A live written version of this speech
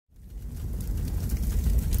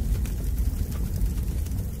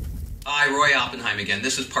Hi, Roy Oppenheim again.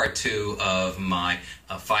 This is part two of my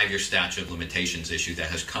 5-year statute of limitations issue that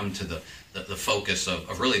has come to the focus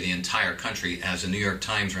of really the entire country, as the New York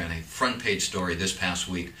Times ran a front page story this past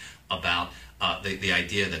week about the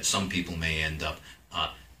idea that some people may end up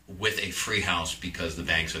with a free house because the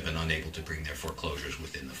banks have been unable to bring their foreclosures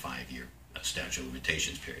within the 5-year statute of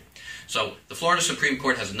limitations period. So the Florida Supreme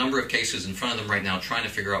Court has a number of cases in front of them right now trying to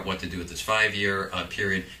figure out what to do with this 5-year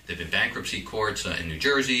period. There have been bankruptcy courts in New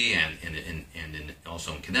Jersey and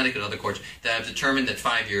also in Connecticut and other courts that have determined that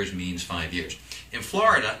 5 years means 5 years. In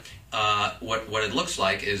Florida, what it looks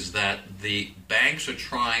like is that the banks are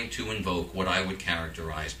trying to invoke what I would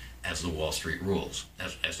characterize as the Wall Street rules.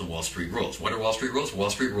 As the Wall Street rules. What are Wall Street rules? Wall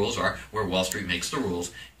Street rules are where Wall Street makes the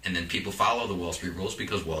rules, and then people follow the Wall Street rules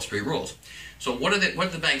because Wall Street rules. So what are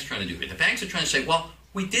the banks trying to do? The banks are trying to say, well,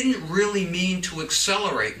 we didn't really mean to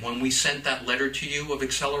accelerate when we sent that letter to you of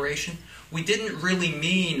acceleration. We didn't really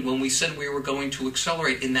mean when we said we were going to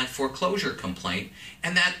accelerate in that foreclosure complaint,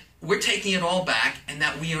 and that we're taking it all back, and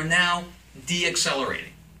that we are now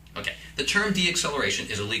de-accelerating. Okay, the term de-acceleration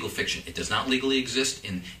is a legal fiction. It does not legally exist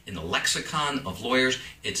in the lexicon of lawyers.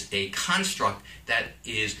 It's a construct that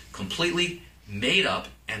is completely made up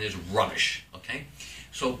and is rubbish. Okay,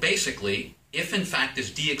 so basically, if in fact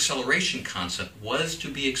this de-acceleration concept was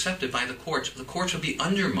to be accepted by the courts would be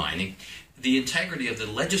undermining the integrity of the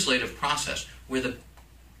legislative process, where the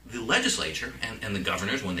legislature and the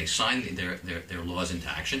governors, when they sign their laws into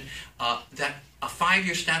action, that a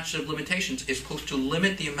 5-year statute of limitations is supposed to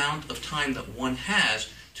limit the amount of time that one has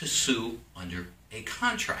to sue under a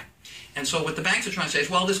contract. And so what the banks are trying to say is,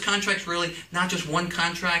 well, this contract's really not just one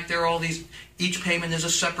contract. There are all these, each payment is a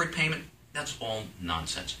separate payment. That's all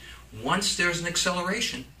nonsense. Once there's an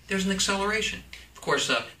acceleration, there's an acceleration. Of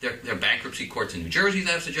course, there are bankruptcy courts in New Jersey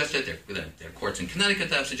that have suggested it. There are courts in Connecticut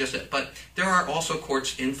that have suggested it. But there are also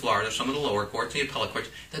courts in Florida, some of the lower courts, the appellate courts,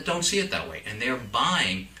 that don't see it that way. And they're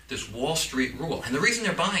buying this Wall Street rule. And the reason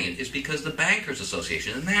they're buying it is because the Bankers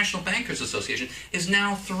Association, the National Bankers Association, is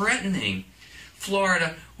now threatening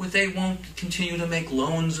Florida with they won't continue to make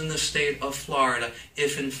loans in the state of Florida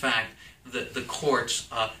if, in fact, the courts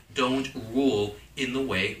don't rule in the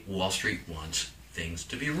way Wall Street wants things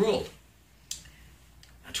to be ruled.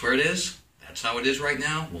 That's where it is. That's how it is right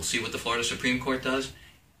now. We'll see what the Florida Supreme Court does.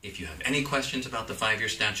 If you have any questions about the 5-year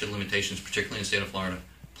statute of limitations, particularly in the state of Florida,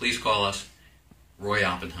 please call us. Roy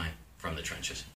Oppenheim from the trenches.